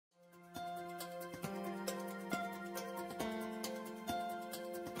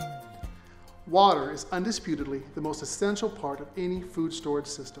Water is undisputedly the most essential part of any food storage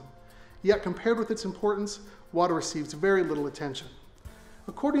system. Yet compared with its importance, water receives very little attention.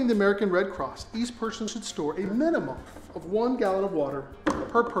 According to the American Red Cross, each person should store a minimum of 1 gallon of water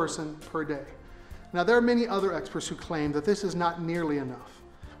per person per day. Now, there are many other experts who claim that this is not nearly enough.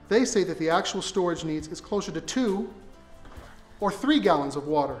 They say that the actual storage needs is closer to 2 or 3 gallons of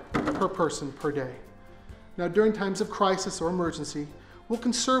water per person per day. Now, during times of crisis or emergency, we'll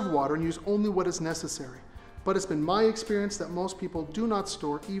conserve water and use only what is necessary. But it's been my experience that most people do not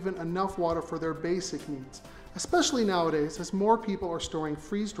store even enough water for their basic needs, especially nowadays as more people are storing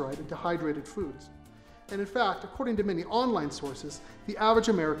freeze-dried and dehydrated foods. And in fact, according to many online sources, the average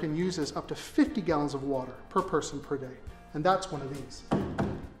American uses up to 50 gallons of water per person per day. And that's one of these.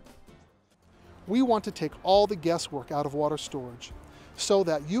 We want to take all the guesswork out of water storage so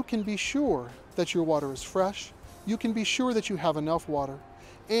that you can be sure that your water is fresh, you can be sure that you have enough water,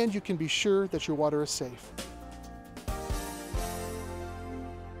 and you can be sure that your water is safe.